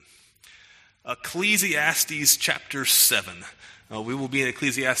Ecclesiastes chapter 7. We will be in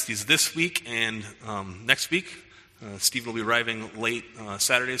Ecclesiastes this week and next week. Stephen will be arriving late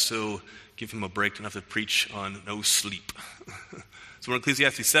Saturday, so give him a break. Don't have to preach on no sleep. So we're in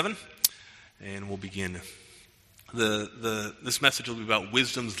Ecclesiastes 7, and we'll begin. This message will be about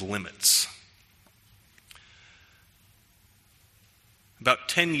wisdom's limits. About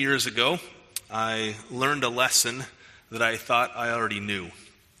 10 years ago, I learned a lesson that I thought I already knew.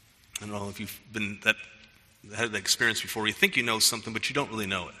 I don't know if you've had that experience before. You think you know something, but you don't really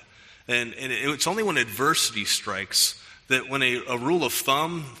know it. And it's only when adversity strikes that when a rule of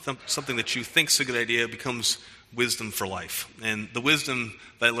thumb, something that you think's a good idea, becomes wisdom for life. And the wisdom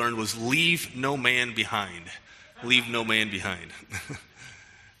that I learned was leave no man behind. Leave no man behind.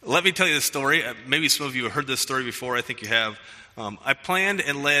 Let me tell you this story. Maybe some of you have heard this story before. I think you have. I planned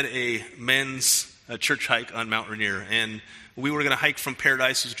and led a men's church hike on Mount Rainier, and we were going to hike from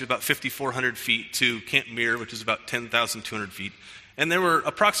Paradise, which is about 5,400 feet, to Camp Muir, which is about 10,200 feet. And there were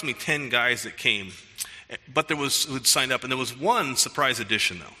approximately 10 guys that came, but who'd signed up, and there was one surprise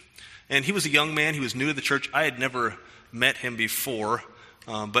addition, though. And he was a young man. He was new to the church. I had never met him before,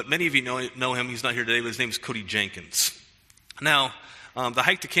 but many of you know him. He's not here today, but his name is Cody Jenkins. Now, the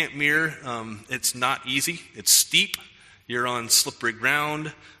hike to Camp Muir, it's not easy. It's steep. You're on slippery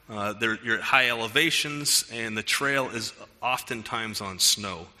ground. You're at high elevations, and the trail is oftentimes on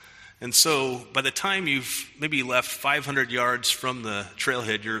snow. And so by the time you've maybe left 500 yards from the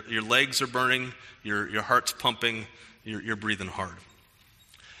trailhead, your legs are burning, your heart's pumping, you're breathing hard.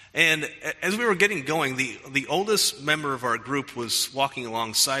 And as we were getting going, the oldest member of our group was walking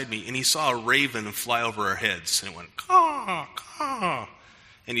alongside me, and he saw a raven fly over our heads, and it went, caw, caw.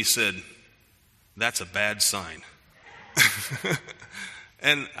 And he said, "That's a bad sign."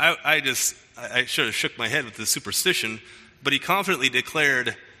 And I should have shook my head with the superstition, but he confidently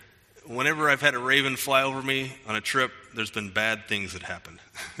declared, whenever I've had a raven fly over me on a trip, there's been bad things that happened.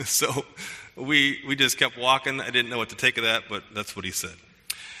 So we just kept walking. I didn't know what to take of that, but that's what he said.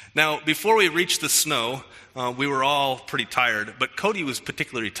 Now, before we reached the snow, we were all pretty tired, but Cody was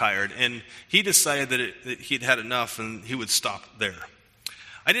particularly tired, and he decided that he'd had enough and he would stop there.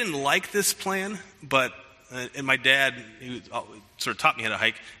 I didn't like this plan, but and my dad, he sort of taught me how to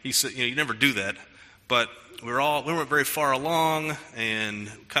hike. He said, you never do that. But we weren't very far along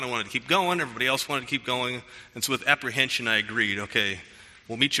and kind of wanted to keep going. Everybody else wanted to keep going. And so with apprehension, I agreed, okay,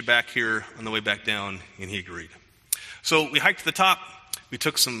 we'll meet you back here on the way back down. And he agreed. So we hiked to the top. We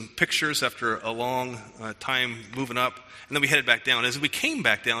took some pictures after a long time moving up. And then we headed back down. As we came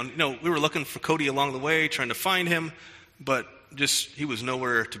back down, we were looking for Cody along the way, trying to find him. But he was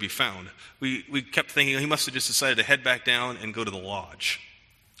nowhere to be found. We kept thinking he must have just decided to head back down and go to the lodge.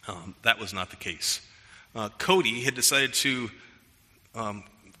 That was not the case. Cody had decided to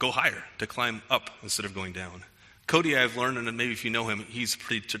go higher, to climb up instead of going down. Cody, I've learned, and maybe if you know him, he's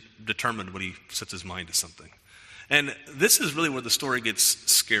pretty determined when he sets his mind to something. And this is really where the story gets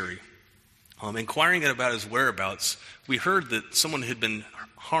scary. Inquiring about his whereabouts, we heard that someone had been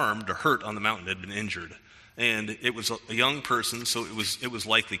harmed or hurt on the mountain, had been injured. And it was a young person, so it was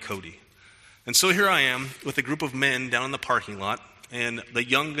likely Cody. And so here I am with a group of men down in the parking lot, and the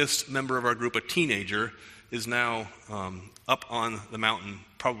youngest member of our group, a teenager, is now up on the mountain,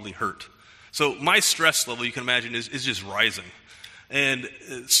 probably hurt. So my stress level, you can imagine, is just rising. And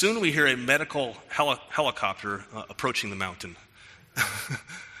soon we hear a medical helicopter approaching the mountain.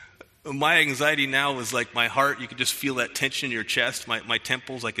 My anxiety now is like my heart. You could just feel that tension in your chest, my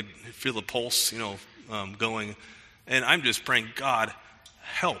temples. I could feel the pulse, going. And I'm just praying, God,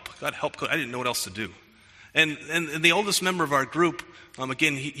 help. God, help. I didn't know what else to do. And the oldest member of our group,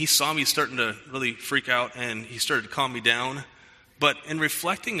 again, he saw me starting to really freak out, and he started to calm me down. But in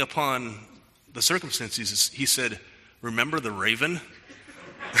reflecting upon the circumstances, he said, "Remember the raven?"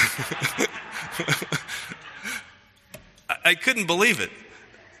 I couldn't believe it.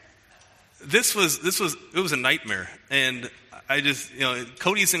 It was a nightmare. And I just,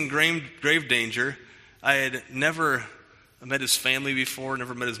 Cody's in grave danger. I had never met his family before,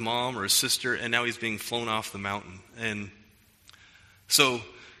 never met his mom or his sister, and now he's being flown off the mountain. And so,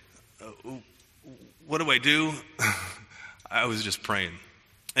 what do? I was just praying.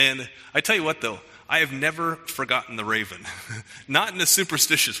 And I tell you what, though, I have never forgotten the raven. Not in a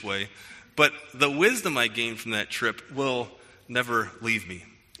superstitious way, but the wisdom I gained from that trip will never leave me.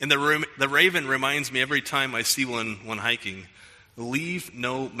 And the raven reminds me every time I see one hiking, leave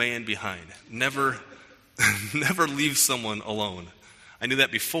no man behind. Never leave someone alone. I knew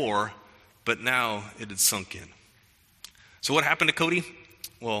that before, but now it had sunk in. So what happened to Cody?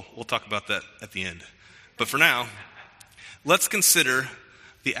 Well, we'll talk about that at the end. But for now, let's consider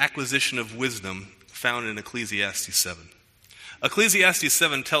the acquisition of wisdom found in Ecclesiastes 7. Ecclesiastes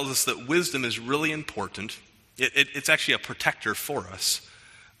 7 tells us that wisdom is really important. It's actually a protector for us.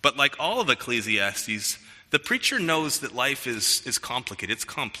 But like all of Ecclesiastes, the preacher knows that life is complicated, it's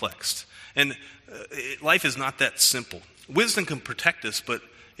complex. And life is not that simple. Wisdom can protect us, but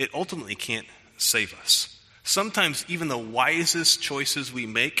it ultimately can't save us. Sometimes even the wisest choices we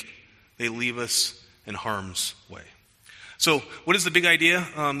make, they leave us in harm's way. So what is the big idea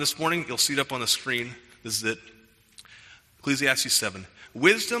this morning? You'll see it up on the screen. This is it. Ecclesiastes 7.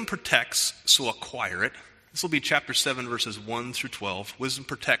 Wisdom protects, so acquire it. This will be chapter 7, verses 1 through 12. Wisdom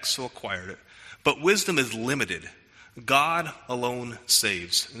protects, so acquire it. But wisdom is limited. God alone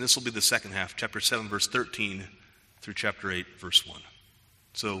saves. And this will be the second half, chapter 7, verse 13 through chapter 8, verse 1.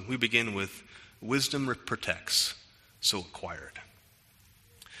 So we begin with wisdom protects, so acquire it.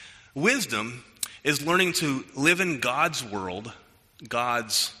 Wisdom is learning to live in God's world,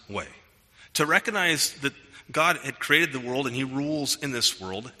 God's way. To recognize that God had created the world and he rules in this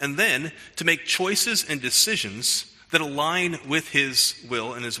world, and then to make choices and decisions that align with his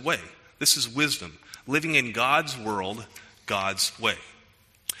will and his way. This is wisdom, living in God's world, God's way.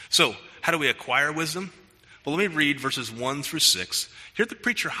 So, how do we acquire wisdom? Well, let me read verses 1 through 6. Here the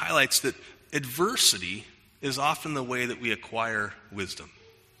preacher highlights that adversity is often the way that we acquire wisdom.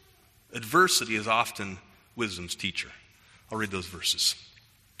 Adversity is often wisdom's teacher. I'll read those verses.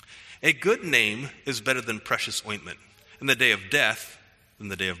 A good name is better than precious ointment, in the day of death than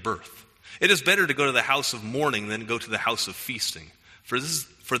the day of birth. It is better to go to the house of mourning than go to the house of feasting. For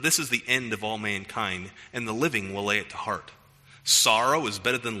this is the end of all mankind, and the living will lay it to heart. Sorrow is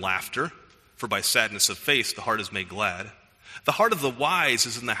better than laughter, for by sadness of face the heart is made glad. The heart of the wise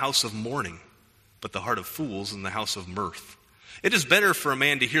is in the house of mourning, but the heart of fools in the house of mirth. It is better for a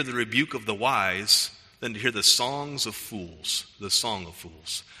man to hear the rebuke of the wise than to hear the songs of fools, the song of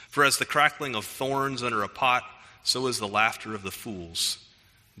fools. For as the crackling of thorns under a pot, so is the laughter of the fools.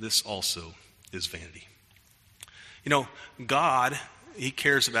 This also is vanity. You know, God, he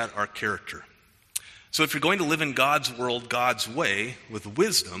cares about our character. So if you're going to live in God's world, God's way, with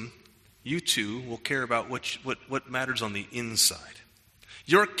wisdom, you too will care about what matters on the inside.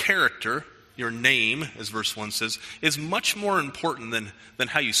 Your character, your name, as verse 1 says, is much more important than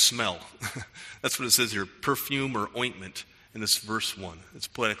how you smell. That's what it says here, perfume or ointment in this verse 1. It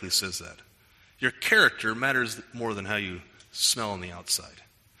poetically says that. Your character matters more than how you smell on the outside.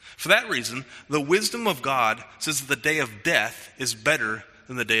 For that reason, the wisdom of God says that the day of death is better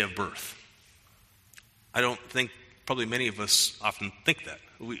than the day of birth. I don't think, probably many of us often think that.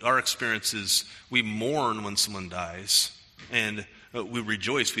 Our experience is we mourn when someone dies, and we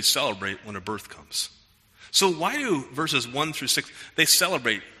rejoice, we celebrate when a birth comes. So why do verses 1 through 6, they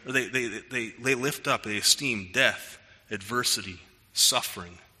celebrate, or they lift up, they esteem death, adversity,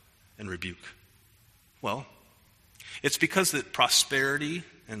 suffering, and rebuke? Well, it's because that prosperity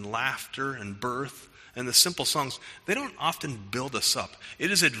and laughter and birth and the simple songs, they don't often build us up.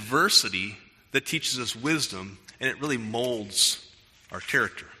 It is adversity that teaches us wisdom, and it really molds our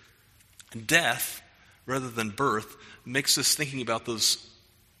character. Death, rather than birth, makes us thinking about those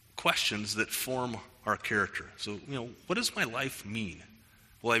questions that form our character. So, what does my life mean?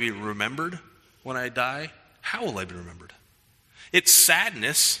 Will I be remembered when I die? How will I be remembered? It's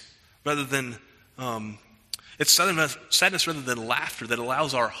sadness rather than sadness rather than laughter that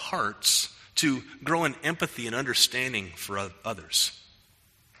allows our hearts to grow in empathy and understanding for others.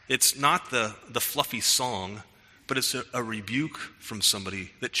 It's not the fluffy song, but it's a rebuke from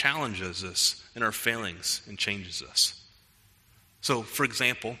somebody that challenges us in our failings and changes us. So, for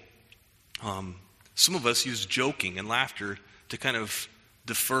example, some of us use joking and laughter to kind of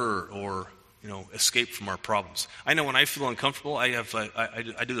defer or escape from our problems. I know when I feel uncomfortable,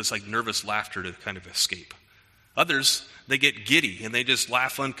 I do this like nervous laughter to kind of escape. Others, they get giddy and they just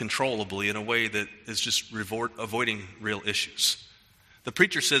laugh uncontrollably in a way that is just avoiding real issues. The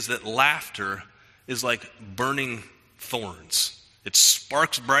preacher says that laughter is like burning thorns. It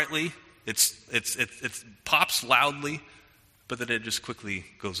sparks brightly, it pops loudly, but then it just quickly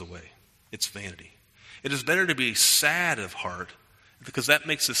goes away. It's vanity. It is better to be sad of heart because that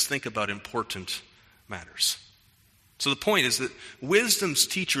makes us think about important matters. So the point is that wisdom's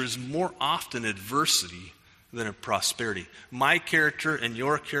teacher is more often adversity than a prosperity. My character and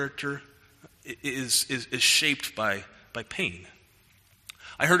your character is shaped by pain.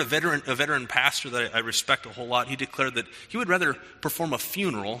 I heard a veteran pastor that I respect a whole lot. He declared that he would rather perform a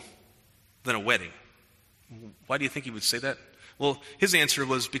funeral than a wedding. Why do you think he would say that? Well, his answer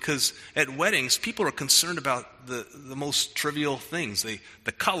was because at weddings, people are concerned about the most trivial things,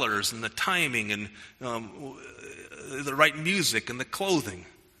 the colors and the timing and the right music and the clothing.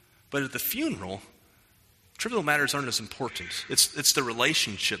 But at the funeral, trivial matters aren't as important. It's the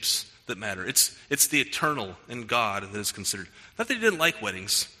relationships that matter. It's the eternal in God that is considered. Not that he didn't like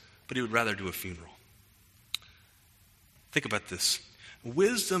weddings, but he would rather do a funeral. Think about this.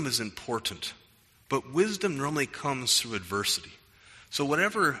 Wisdom is important, but wisdom normally comes through adversity. So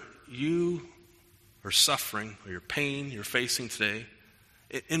whatever you are suffering or your pain you're facing today,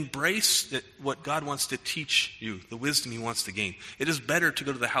 embrace what God wants to teach you, the wisdom he wants to gain. It is better to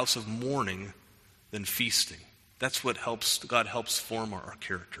go to the house of mourning than feasting. That's what God helps form our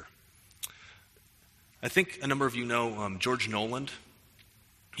character. I think a number of you know George Noland.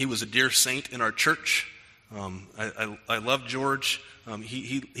 He was a dear saint in our church. I love George.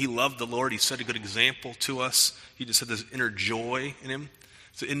 He loved the Lord. He set a good example to us. He just had this inner joy in him.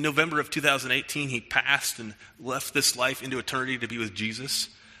 So in November of 2018, he passed and left this life into eternity to be with Jesus.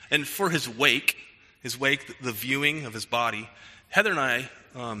 And for his wake, the viewing of his body, Heather and I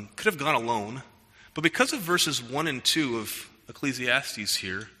could have gone alone. But because of verses 1 and 2 of Ecclesiastes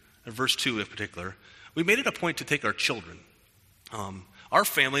here, verse 2 in particular, we made it a point to take our children. Our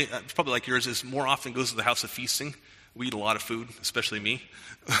family, probably like yours, is more often goes to the house of feasting. We eat a lot of food, especially me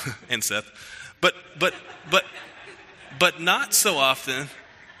and Seth. But not so often.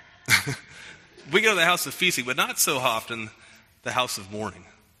 We go to the house of feasting, but not so often the house of mourning.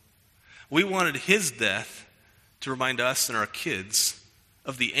 We wanted his death to remind us and our kids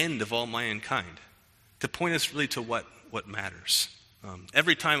of the end of all mankind, to point us really to what matters.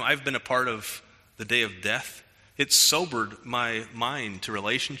 Every time I've been a part of the day of death, it's sobered my mind to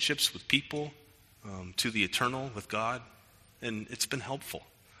relationships with people, to the eternal with God, and it's been helpful.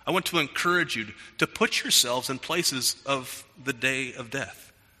 I want to encourage you to put yourselves in places of the day of death.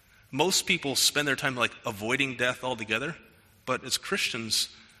 Most people spend their time like avoiding death altogether, but as Christians,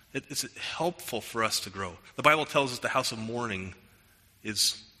 it's helpful for us to grow. The Bible tells us the house of mourning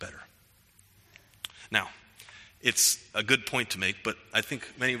is better. Now, it's a good point to make, but I think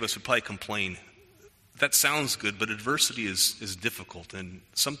many of us would probably complain. That sounds good, but adversity is difficult, and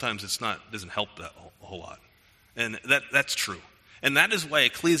sometimes doesn't help that a whole lot. And that's true. And that is why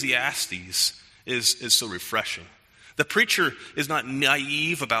Ecclesiastes is so refreshing. The preacher is not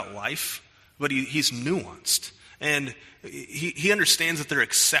naive about life, but he's nuanced. And he understands that there are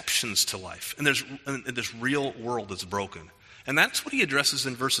exceptions to life, and this real world is broken. And that's what he addresses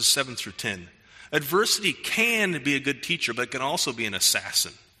in verses 7 through 10. Adversity can be a good teacher, but it can also be an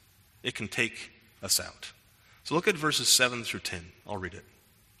assassin. It can take us out. So look at verses 7 through 10. I'll read it.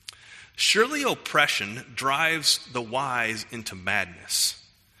 Surely oppression drives the wise into madness,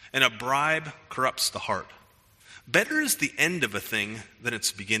 and a bribe corrupts the heart. Better is the end of a thing than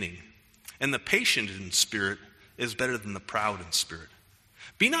its beginning, and the patient in spirit is better than the proud in spirit.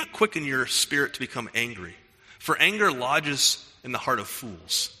 Be not quick in your spirit to become angry, for anger lodges in the heart of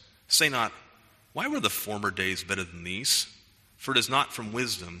fools. Say not, why were the former days better than these? For it is not from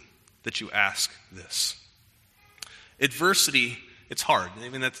wisdom that you ask this. Adversity, it's hard. I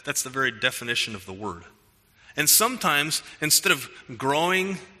mean, that's the very definition of the word. And sometimes, instead of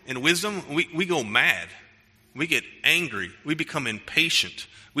growing in wisdom, we go mad. We get angry. We become impatient.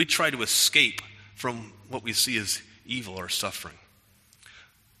 We try to escape from what we see as evil or suffering.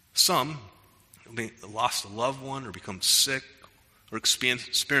 Some lost a loved one or become sick or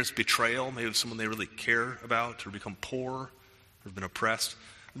experience betrayal, maybe of someone they really care about, or become poor or have been oppressed.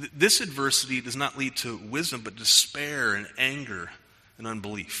 This adversity does not lead to wisdom, but despair and anger and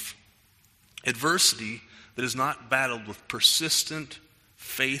unbelief. Adversity that is not battled with persistent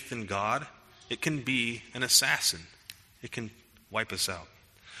faith in God, it can be an assassin. It can wipe us out.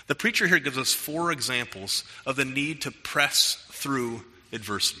 The preacher here gives us 4 examples of the need to press through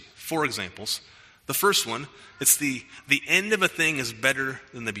adversity. 4 examples. The first one, it's the end of a thing is better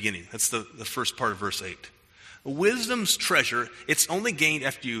than the beginning. That's the first part of verse 8. Wisdom's treasure, it's only gained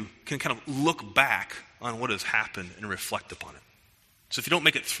after you can kind of look back on what has happened and reflect upon it. So if you don't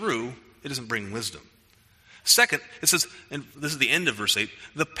make it through, it doesn't bring wisdom. Second, it says, and this is the end of verse 8,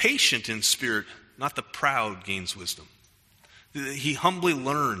 the patient in spirit, not the proud, gains wisdom. He humbly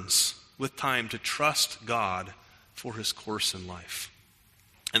learns with time to trust God for his course in life.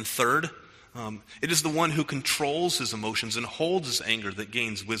 And third, it is the one who controls his emotions and holds his anger that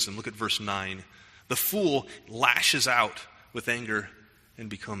gains wisdom. Look at verse 9. The fool lashes out with anger and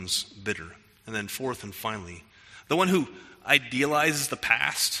becomes bitter. And then fourth and finally, the one who idealizes the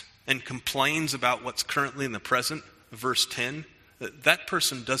past and complains about what's currently in the present, verse 10, that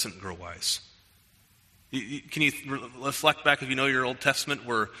person doesn't grow wise. Can you reflect back, if you know your Old Testament,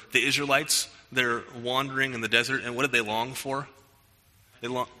 where the Israelites, they're wandering in the desert, and what did they long for? They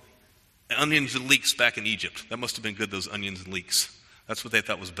long onions and leeks back in Egypt. That must have been good, those onions and leeks. That's what they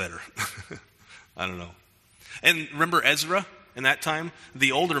thought was better. I don't know. And remember Ezra in that time?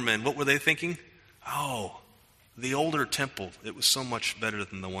 The older men, what were they thinking? Oh, the older temple, it was so much better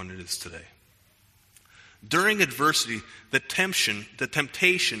than the one it is today. During adversity, the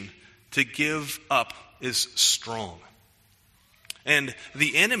temptation to give up is strong. And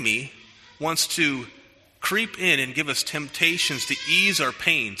the enemy wants to creep in and give us temptations to ease our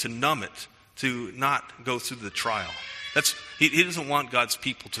pain, to numb it, to not go through the trial. He doesn't want God's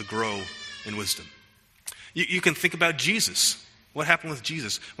people to grow in wisdom. You can think about Jesus. What happened with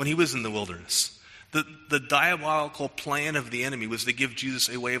Jesus when he was in the wilderness? The diabolical plan of the enemy was to give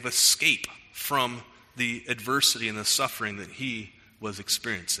Jesus a way of escape from the adversity and the suffering that he was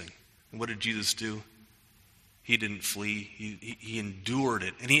experiencing. And what did Jesus do? He didn't flee. He endured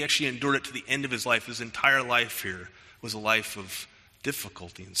it. And he actually endured it to the end of his life. His entire life here was a life of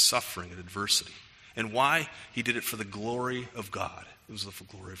difficulty and suffering and adversity. And why? He did it for the glory of God. It was for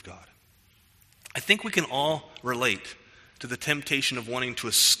the glory of God. I think we can all relate to the temptation of wanting to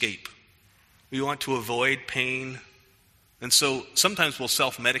escape. We want to avoid pain. And so sometimes we'll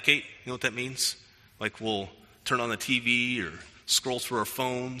self-medicate. You know what that means? Like we'll turn on the TV or scroll through our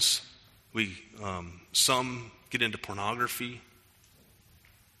phones. Some get into pornography.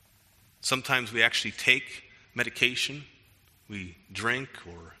 Sometimes we actually take medication. We drink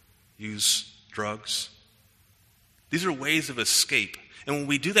or use drugs. These are ways of escape. And when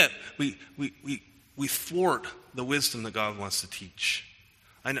we do that, we thwart the wisdom that God wants to teach.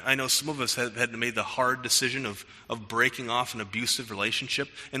 I know some of us have had to make the hard decision of breaking off an abusive relationship.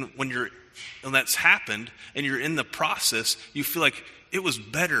 And when that's happened and you're in the process, you feel like it was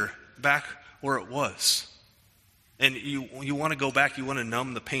better back where it was. And you want to go back, you want to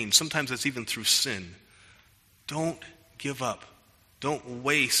numb the pain. Sometimes it's even through sin. Don't give up. Don't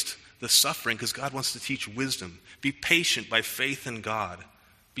waste the suffering because God wants to teach wisdom. Be patient by faith in God.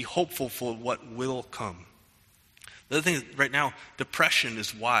 Be hopeful for what will come. The other thing is, right now, depression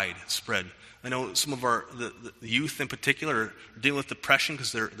is widespread. I know some of the youth in particular are dealing with depression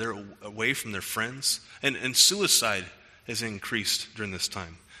because they're away from their friends. And suicide has increased during this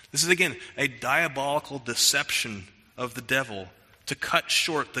time. This is, again, a diabolical deception of the devil to cut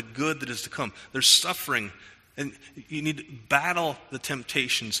short the good that is to come. There's suffering, and you need to battle the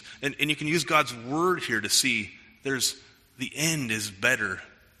temptations. And you can use God's word here to see the end is better.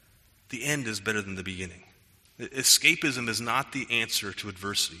 The end is better than the beginning. Escapism is not the answer to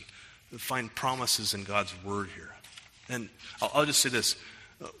adversity. We find promises in God's word here. And I'll just say this.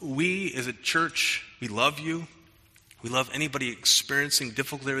 We, as a church, we love you. We love anybody experiencing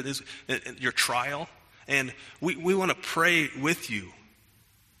difficulty with this, your trial. And we want to pray with you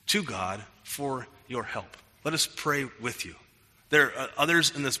to God for your help. Let us pray with you. There are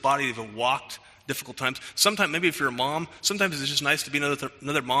others in this body that have walked difficult times. Sometimes, maybe if you're a mom, sometimes it's just nice to be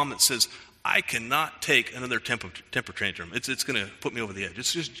another mom that says, I cannot take another temper tantrum. It's going to put me over the edge.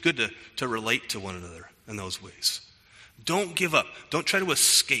 It's just good to relate to one another in those ways. Don't give up. Don't try to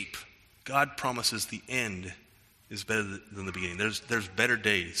escape. God promises the end is better than the beginning. There's better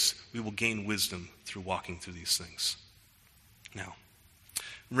days. We will gain wisdom through walking through these things. Now,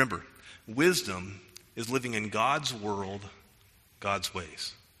 remember, wisdom is living in God's world, God's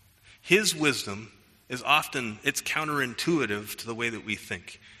ways. His wisdom is often, it's counterintuitive to the way that we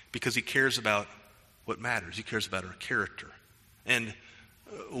think. Because he cares about what matters. He cares about our character. And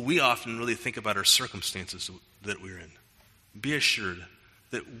we often really think about our circumstances that we're in. Be assured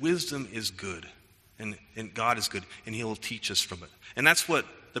that wisdom is good. And God is good. And he will teach us from it. And that's what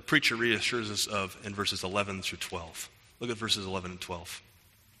the preacher reassures us of in verses 11 through 12. Look at verses 11 and 12.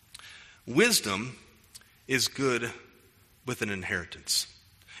 Wisdom is good with an inheritance.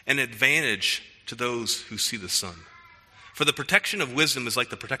 An advantage to those who see the sun. For the protection of wisdom is like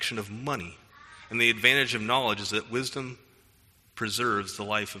the protection of money, and the advantage of knowledge is that wisdom preserves the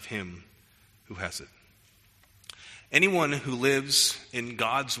life of him who has it. Anyone who lives in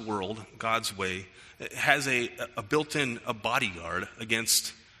God's world, God's way, has a built-in bodyguard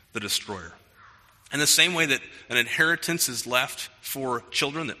against the destroyer. In the same way that an inheritance is left for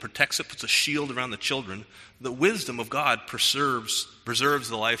children that protects it, puts a shield around the children, the wisdom of God preserves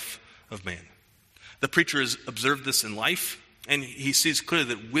the life of man. The preacher has observed this in life, and he sees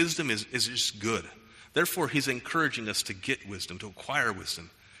clearly that wisdom is just good. Therefore, he's encouraging us to get wisdom, to acquire wisdom.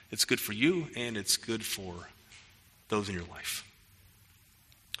 It's good for you, and it's good for those in your life.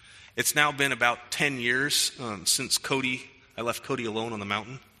 It's now been about 10 years since I left Cody alone on the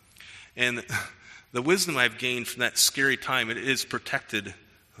mountain. And the wisdom I've gained from that scary time, it is protected.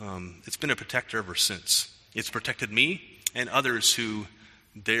 It's been a protector ever since. It's protected me and others who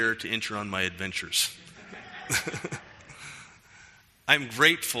dare to enter on my adventures. I'm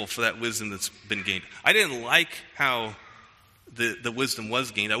grateful for that wisdom that's been gained. I didn't like how the wisdom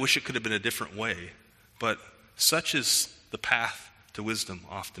was gained. I wish it could have been a different way. But such is the path to wisdom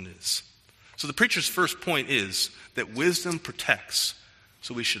often is. So the preacher's first point is that wisdom protects,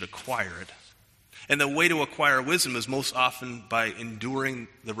 so we should acquire it. And the way to acquire wisdom is most often by enduring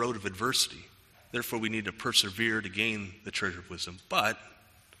the road of adversity. Therefore, we need to persevere to gain the treasure of wisdom. But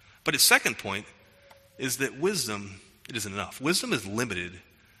his second point is that wisdom, it isn't enough. Wisdom is limited,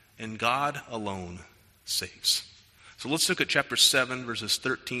 and God alone saves. So let's look at chapter 7, verses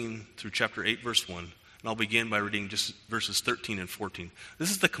 13 through chapter 8, verse 1. And I'll begin by reading just verses 13 and 14.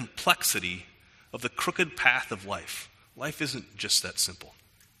 This is the complexity of the crooked path of life. Life isn't just that simple.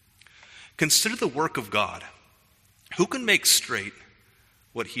 Consider the work of God. Who can make straight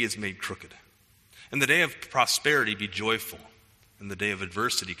what he has made crooked? In the day of prosperity, be joyful. In the day of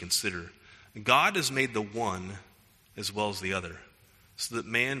adversity, consider. God has made the one as well as the other, so that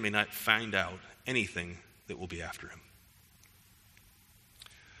man may not find out anything that will be after him.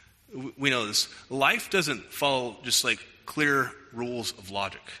 We know this. Life doesn't follow just like clear rules of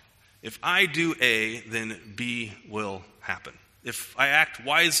logic. If I do A, then B will happen. If I act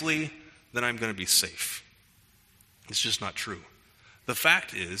wisely, then I'm going to be safe. It's just not true. The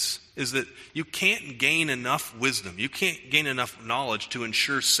fact is that you can't gain enough wisdom. You can't gain enough knowledge to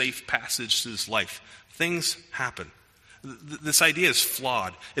ensure safe passage through this life. Things happen. This idea is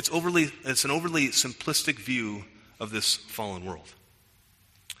flawed. It's an overly simplistic view of this fallen world.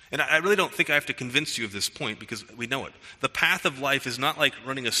 And I really don't think I have to convince you of this point because we know it. The path of life is not like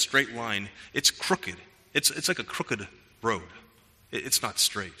running a straight line. It's crooked. It's like a crooked road. It's not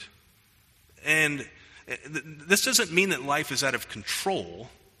straight. And this doesn't mean that life is out of control.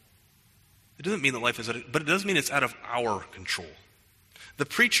 It doesn't mean that life is but it does mean it's out of our control. The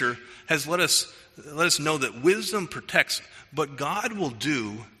preacher has let us know that wisdom protects, but God will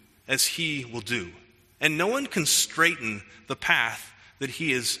do as he will do. And no one can straighten the path that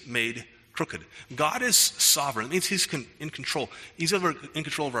he has made crooked. God is sovereign. It means he's in control. He's in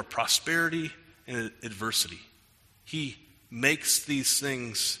control of our prosperity and adversity. He makes these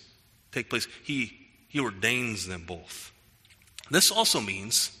things take place. He ordains them both. This also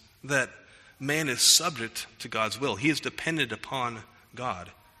means that man is subject to God's will. He is dependent upon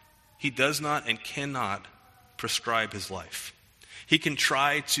God. He does not and cannot prescribe his life. He can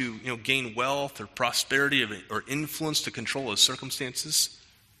try to gain wealth or prosperity or influence to control his circumstances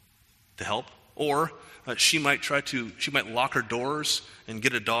to help. Or she might lock her doors and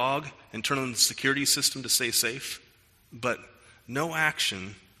get a dog and turn on the security system to stay safe. But no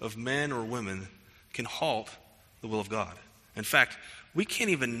action of men or women can halt the will of God. In fact, we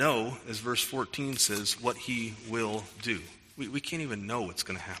can't even know, as verse 14 says, what he will do. We can't even know what's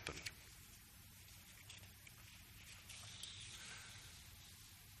going to happen.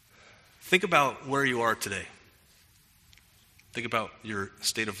 Think about where you are today. Think about your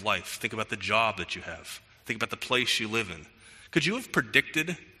state of life. Think about the job that you have. Think about the place you live in. Could you have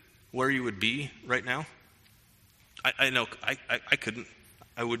predicted where you would be right now? I know I couldn't.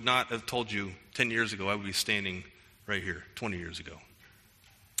 I would not have told you 10 years ago I would be standing right here, 20 years ago.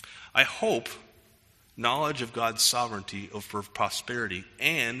 I hope knowledge of God's sovereignty over prosperity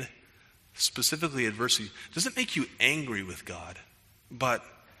and specifically adversity doesn't make you angry with God, but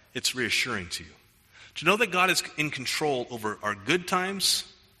it's reassuring to you. To know that God is in control over our good times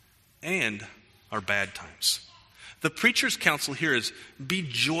and our bad times. The preacher's counsel here is be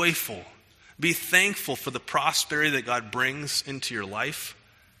joyful. Be thankful for the prosperity that God brings into your life.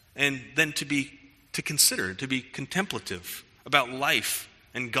 And then to be contemplative about life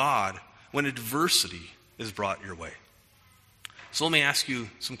and God when adversity is brought your way. So let me ask you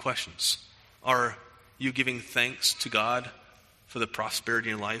some questions. Are you giving thanks to God for the prosperity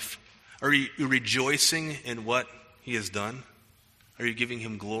in life? Are you rejoicing in what he has done? Are you giving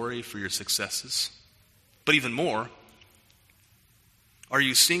him glory for your successes? But even more, are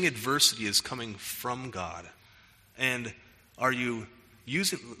you seeing adversity as coming from God? And are you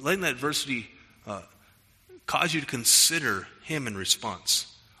letting that adversity cause you to consider him in response?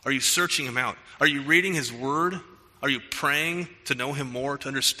 Are you searching him out? Are you reading his word? Are you praying to know him more, to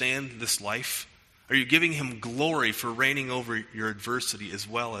understand this life? Are you giving him glory for reigning over your adversity as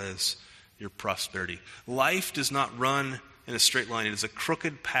well as your prosperity? Life does not run in a straight line. It is a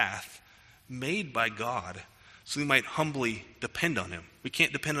crooked path made by God so we might humbly depend on him. We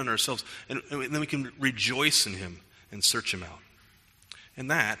can't depend on ourselves. And then we can rejoice in him and search him out. And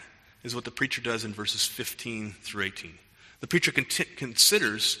that is what the preacher does in verses 15 through 18. The preacher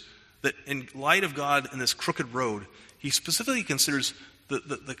considers that in light of God in this crooked road, he specifically considers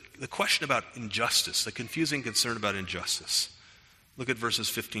the question about injustice, the confusing concern about injustice. Look at verses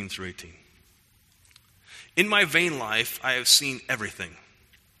 15 through 18. In my vain life I have seen everything.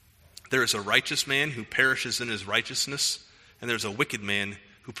 There is a righteous man who perishes in his righteousness, and there is a wicked man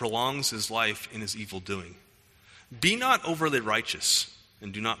who prolongs his life in his evil doing. Be not overly righteous,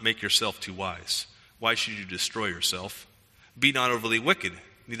 and do not make yourself too wise. Why should you destroy yourself? Be not overly wicked,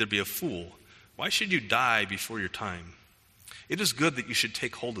 neither be a fool. Why should you die before your time? It is good that you should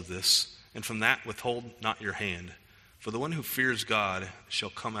take hold of this, and from that withhold not your hand. For the one who fears God shall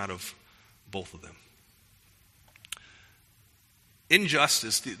come out of both of them.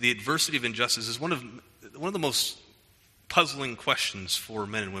 Injustice, the adversity of injustice, is one of the most puzzling questions for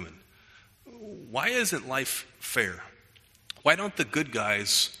men and women. Why isn't life fair? Why don't the good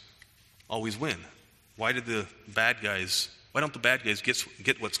guys always win? Why don't the bad guys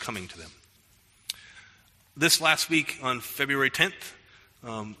get what's coming to them? This last week on February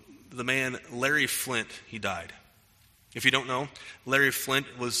 10th, the man Larry Flynt, he died. If you don't know, Larry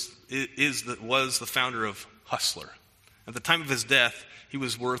Flynt was the founder of Hustler. At the time of his death, he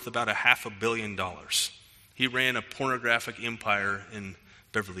was worth about $500 million. He ran a pornographic empire in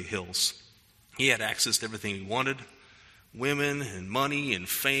Beverly Hills. He had access to everything he wanted: women and money and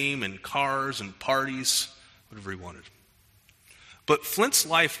fame and cars and parties, whatever he wanted. But Flynt's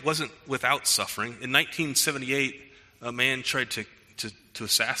life wasn't without suffering. In 1978, a man tried to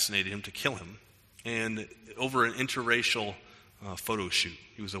assassinate him, to kill him, and over an interracial photo shoot.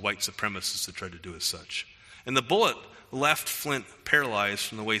 He was a white supremacist that tried to do as such. And the bullet left Flynt paralyzed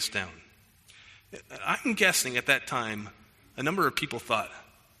from the waist down. I'm guessing at that time, a number of people thought,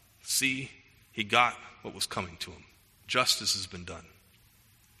 see, he got what was coming to him. Justice has been done.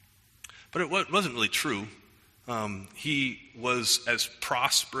 But it wasn't really true. He was as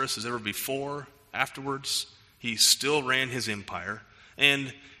prosperous as ever before. Afterwards, he still ran his empire.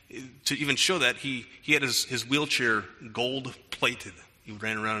 And to even show that, he had his wheelchair gold-plated. He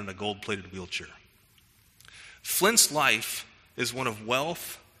ran around in a gold-plated wheelchair. Flynt's life is one of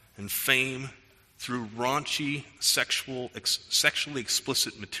wealth and fame through raunchy, sexually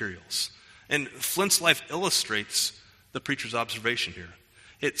explicit materials. And Flynt's life illustrates the preacher's observation here.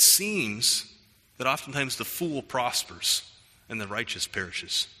 It seems that oftentimes the fool prospers and the righteous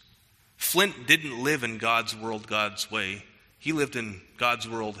perishes. Flynt didn't live in God's world God's way. He lived in God's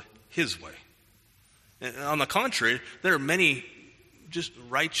world his way. And on the contrary, there are many just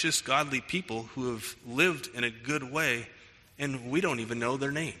righteous, godly people who have lived in a good way, and we don't even know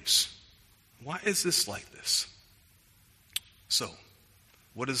their names. Why is this like this? So,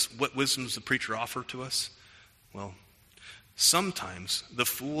 what wisdom does the preacher offer to us? Well, sometimes the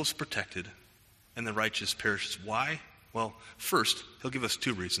fool is protected and the righteous perishes. Why? Well, first, he'll give us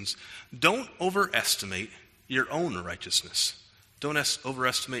two reasons. Don't overestimate your own righteousness. Don't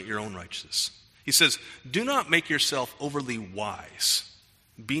overestimate your own righteousness. He says, do not make yourself overly wise.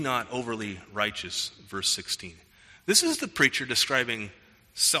 Be not overly righteous, verse 16. This is the preacher describing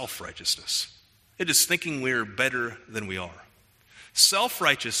self-righteousness. It is thinking we're better than we are.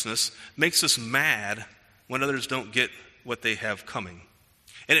 Self-righteousness makes us mad when others don't get what they have coming.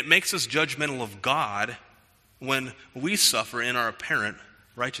 And it makes us judgmental of God when we suffer in our apparent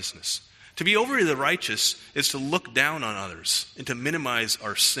righteousness. To be overly righteous is to look down on others and to minimize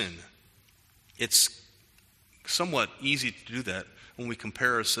our sin. It's somewhat easy to do that when we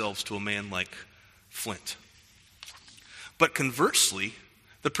compare ourselves to a man like Flynt. But conversely,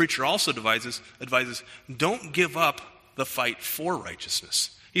 the preacher also advises, don't give up the fight for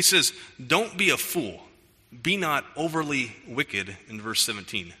righteousness. He says, don't be a fool. Be not overly wicked in verse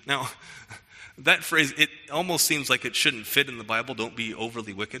 17. Now, that phrase, it almost seems like it shouldn't fit in the Bible, don't be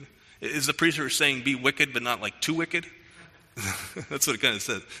overly wicked. Is the preacher saying be wicked but not like too wicked? That's what it kind of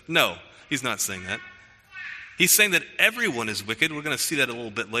says. No, he's not saying that. He's saying that everyone is wicked. We're going to see that a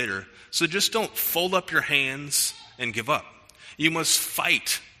little bit later. So just don't fold up your hands and give up. You must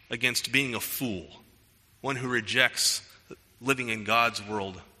fight against being a fool, one who rejects living in God's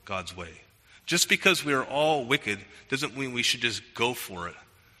world, God's way. Just because we are all wicked doesn't mean we should just go for it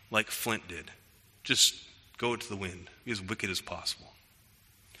like Flynt did. Just go to the wind. Be as wicked as possible.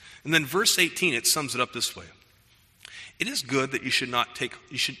 And then verse 18, it sums it up this way. It is good that you should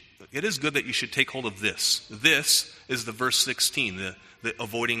take hold of this. This is the verse 16, the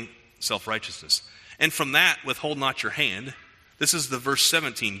avoiding self-righteousness. And from that, withhold not your hand. This is the verse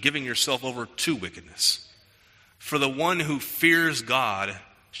 17, giving yourself over to wickedness. For the one who fears God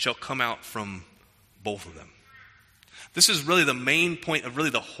shall come out from both of them. This is really the main point of really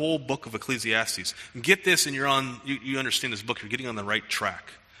the whole book of Ecclesiastes. Get this and you understand this book, you're getting on the right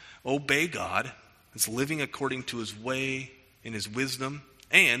track. Obey God, it's living according to his way and his wisdom,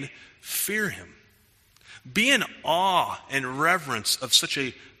 and fear him. Be in awe and reverence of such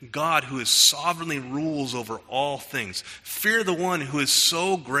a God who is sovereignly rules over all things. Fear the one who is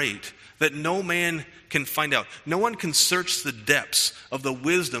so great that no man can find out. No one can search the depths of the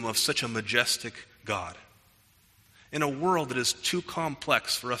wisdom of such a majestic God. In a world that is too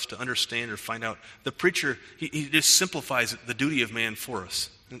complex for us to understand or find out, the preacher, he just simplifies the duty of man for us.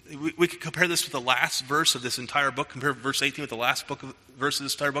 We could compare this with the last verse of this entire book. Compare verse 18 with the last verse of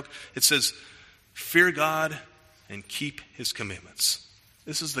this entire book. It says, fear God and keep his commandments.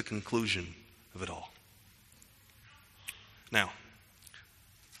 This is the conclusion of it all. Now,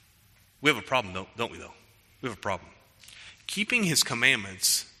 we have a problem, don't we, though? We have a problem. Keeping his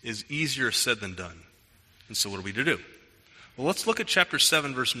commandments is easier said than done. And so what are we to do? Well, let's look at chapter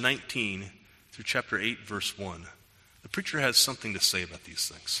 7, verse 19 through chapter 8, verse 1. The preacher has something to say about these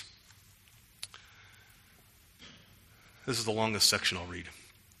things. This is the longest section I'll read.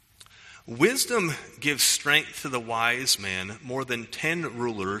 Wisdom gives strength to the wise man more than 10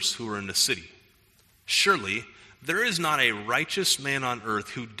 rulers who are in the city. Surely there is not a righteous man on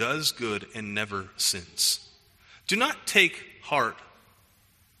earth who does good and never sins. Do not take heart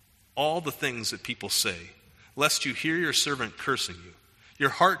all the things that people say, lest you hear your servant cursing you. Your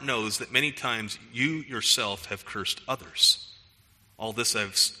heart knows that many times you yourself have cursed others. All this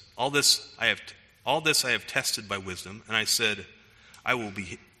I have tested by wisdom, and I said, I will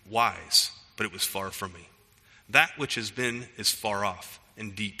be wise, but it was far from me. That which has been is far off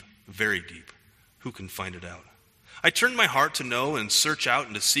and deep, very deep. Who can find it out? I turned my heart to know and search out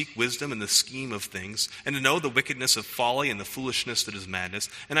and to seek wisdom in the scheme of things, and to know the wickedness of folly and the foolishness that is madness.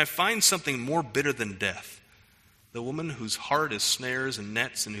 And I find something more bitter than death. The woman whose heart is snares and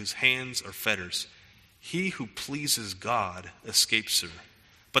nets and whose hands are fetters. He who pleases God escapes her,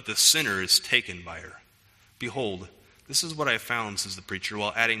 but the sinner is taken by her. Behold, this is what I found, says the preacher,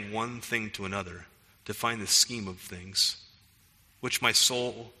 while adding one thing to another, to find the scheme of things, which my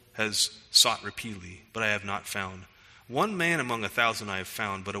soul has sought repeatedly, but I have not found. One man among 1,000 I have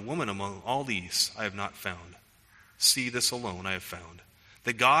found, but a woman among all these I have not found. See, this alone I have found,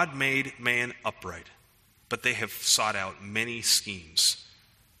 that God made man upright, but they have sought out many schemes.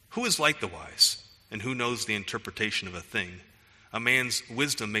 Who is like the wise, and who knows the interpretation of a thing? A man's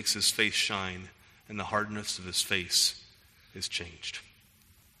wisdom makes his face shine, and the hardness of his face is changed.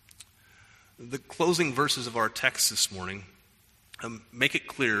 The closing verses of our text this morning make it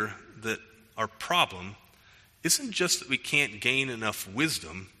clear that our problem isn't just that we can't gain enough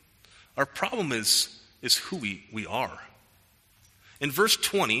wisdom. Our problem is who we are. In verse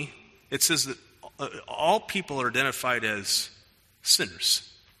 20, it says that all people are identified as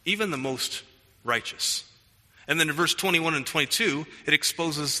sinners, even the most righteous. And then in verse 21 and 22, it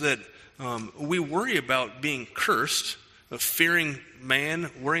exposes that we worry about being cursed, fearing man,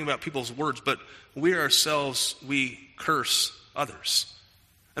 worrying about people's words, but we ourselves, we curse others.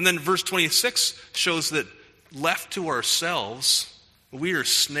 And then verse 26 shows that left to ourselves, we are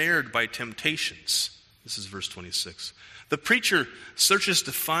snared by temptations. This is verse 26. The preacher searches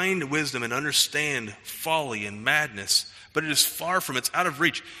to find wisdom and understand folly and madness, but it is far from, it's out of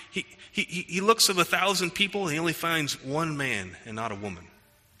reach. He looks at 1,000 people and he only finds one man and not a woman.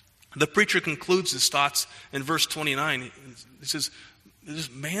 The preacher concludes his thoughts in verse 29. He says,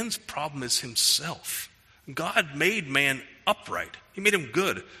 man's problem is himself. God made man upright. He made him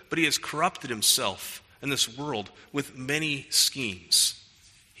good, but he has corrupted himself in this world with many schemes.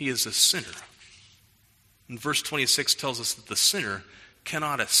 He is a sinner. And verse 26 tells us that the sinner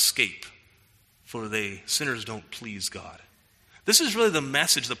cannot escape, for sinners don't please God. This is really the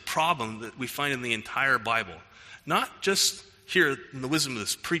message, the problem that we find in the entire Bible. Not just here in the wisdom of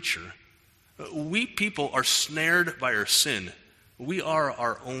this preacher. We people are snared by our sin. We are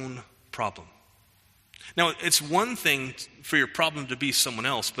our own problem. Now, it's one thing for your problem to be someone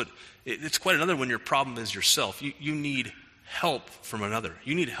else, but it's quite another when your problem is yourself. You need help from another.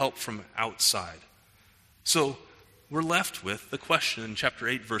 You need help from outside. So we're left with the question in chapter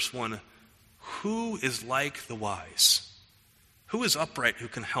 8, verse 1, who is like the wise? Who is upright, who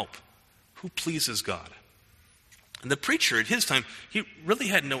can help? Who pleases God? And the preacher at his time, he really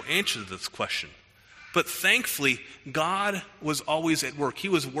had no answer to this question. But thankfully, God was always at work. He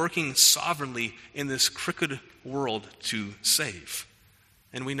was working sovereignly in this crooked world to save.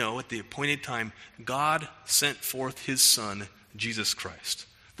 And we know at the appointed time, God sent forth his Son, Jesus Christ.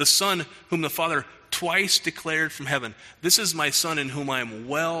 The Son whom the Father twice declared from heaven, this is my Son in whom I am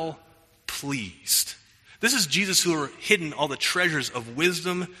well pleased. This is Jesus who are hidden all the treasures of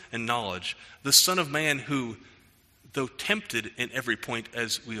wisdom and knowledge. The Son of Man who, though tempted in every point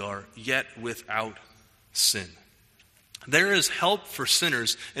as we are, yet without sin. There is help for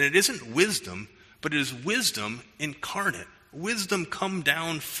sinners, and it isn't wisdom, but it is wisdom incarnate. Wisdom come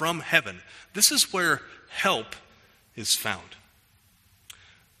down from heaven. This is where help is found.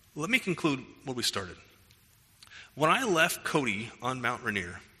 Let me conclude where we started. When I left Cody on Mount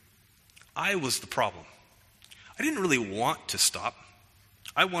Rainier, I was the problem. I didn't really want to stop.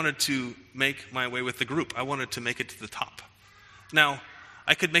 I wanted to make my way with the group. I wanted to make it to the top. Now,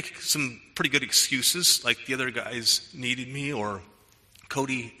 I could make some pretty good excuses, like the other guys needed me or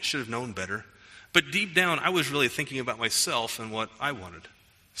Cody should have known better. But deep down, I was really thinking about myself and what I wanted.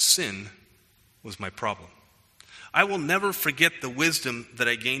 Sin was my problem. I will never forget the wisdom that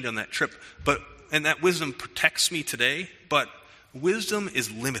I gained on that trip, and that wisdom protects me today, but wisdom is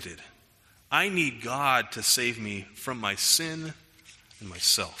limited. I need God to save me from my sin and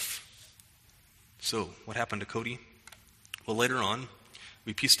myself. So, what happened to Cody? Well, later on,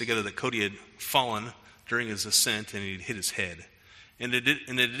 we pieced together that Cody had fallen during his ascent and he'd hit his head. And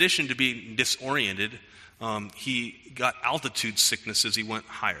in addition to being disoriented, he got altitude sickness as he went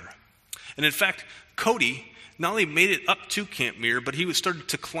higher. And in fact, Cody not only made it up to Camp Muir, but he started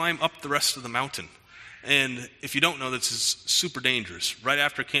to climb up the rest of the mountain. And if you don't know, this is super dangerous. Right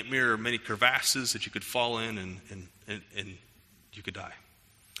after Camp Muir are many crevasses that you could fall in and you could die.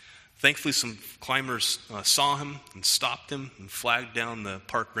 Thankfully, some climbers saw him and stopped him and flagged down the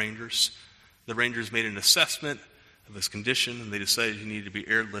park rangers. The rangers made an assessment of his condition, and they decided he needed to be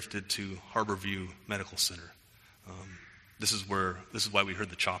airlifted to Harborview Medical Center. This is why we heard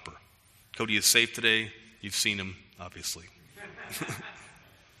the chopper. Cody is safe today. You've seen him, obviously.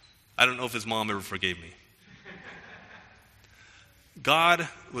 I don't know if his mom ever forgave me. God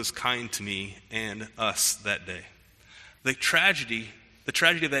was kind to me and us that day. The tragedy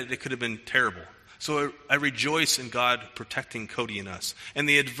of that day could have been terrible. So I rejoice in God protecting Cody and us. And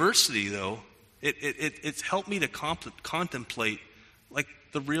the adversity, though, it's helped me to contemplate like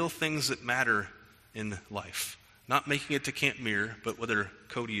the real things that matter in life. Not making it to Camp Muir, but whether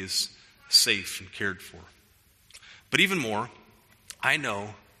Cody is safe and cared for. But even more, I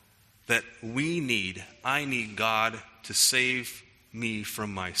know that I need God to save me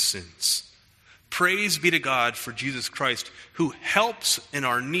from my sins. Praise be to God for Jesus Christ, who helps in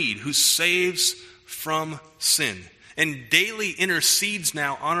our need, who saves from sin, and daily intercedes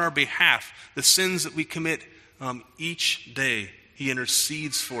now on our behalf. The sins that we commit each day, he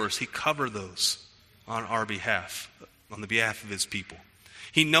intercedes for us. He covers those on our behalf, on the behalf of his people.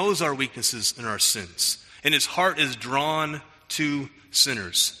 He knows our weaknesses and our sins, and his heart is drawn to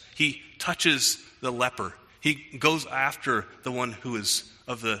sinners. He touches the leper. He goes after the one who is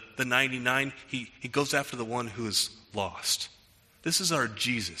of the 99. He goes after the one who is lost. This is our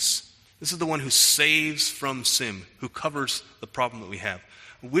Jesus. This is the one who saves from sin, who covers the problem that we have.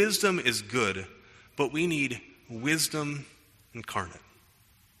 Wisdom is good, but we need wisdom incarnate.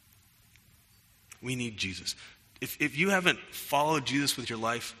 We need Jesus. If you haven't followed Jesus with your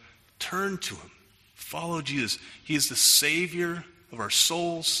life, turn to him. Follow Jesus. He is the Savior of our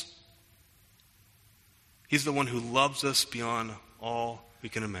souls. He's the one who loves us beyond all we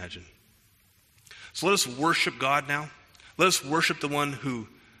can imagine. So let us worship God now. Let us worship the one who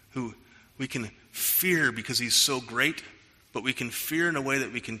we can fear because he's so great, but we can fear in a way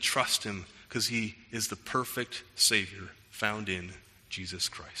that we can trust him because he is the perfect Savior found in Jesus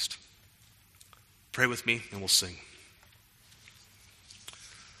Christ. Pray with me and we'll sing.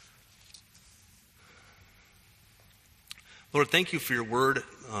 Lord, thank you for your word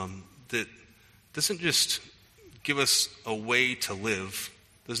that doesn't just give us a way to live,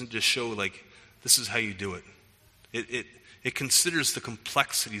 doesn't just show like this is how you do it. It considers the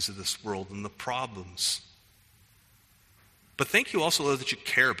complexities of this world and the problems. But thank you also, Lord, that you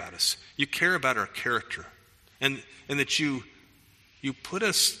care about us. You care about our character. And that you put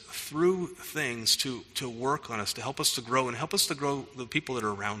us through things to work on us, to help us to grow, and help us to grow the people that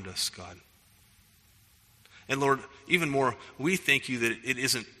are around us, God. And Lord, even more, we thank you that it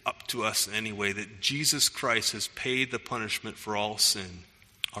isn't up to us in any way, that Jesus Christ has paid the punishment for all sin,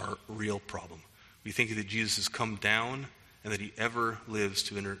 our real problem. We thank you that Jesus has come down and that he ever lives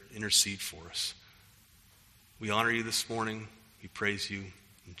to intercede for us. We honor you this morning. We praise you.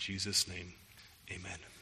 In Jesus' name, amen.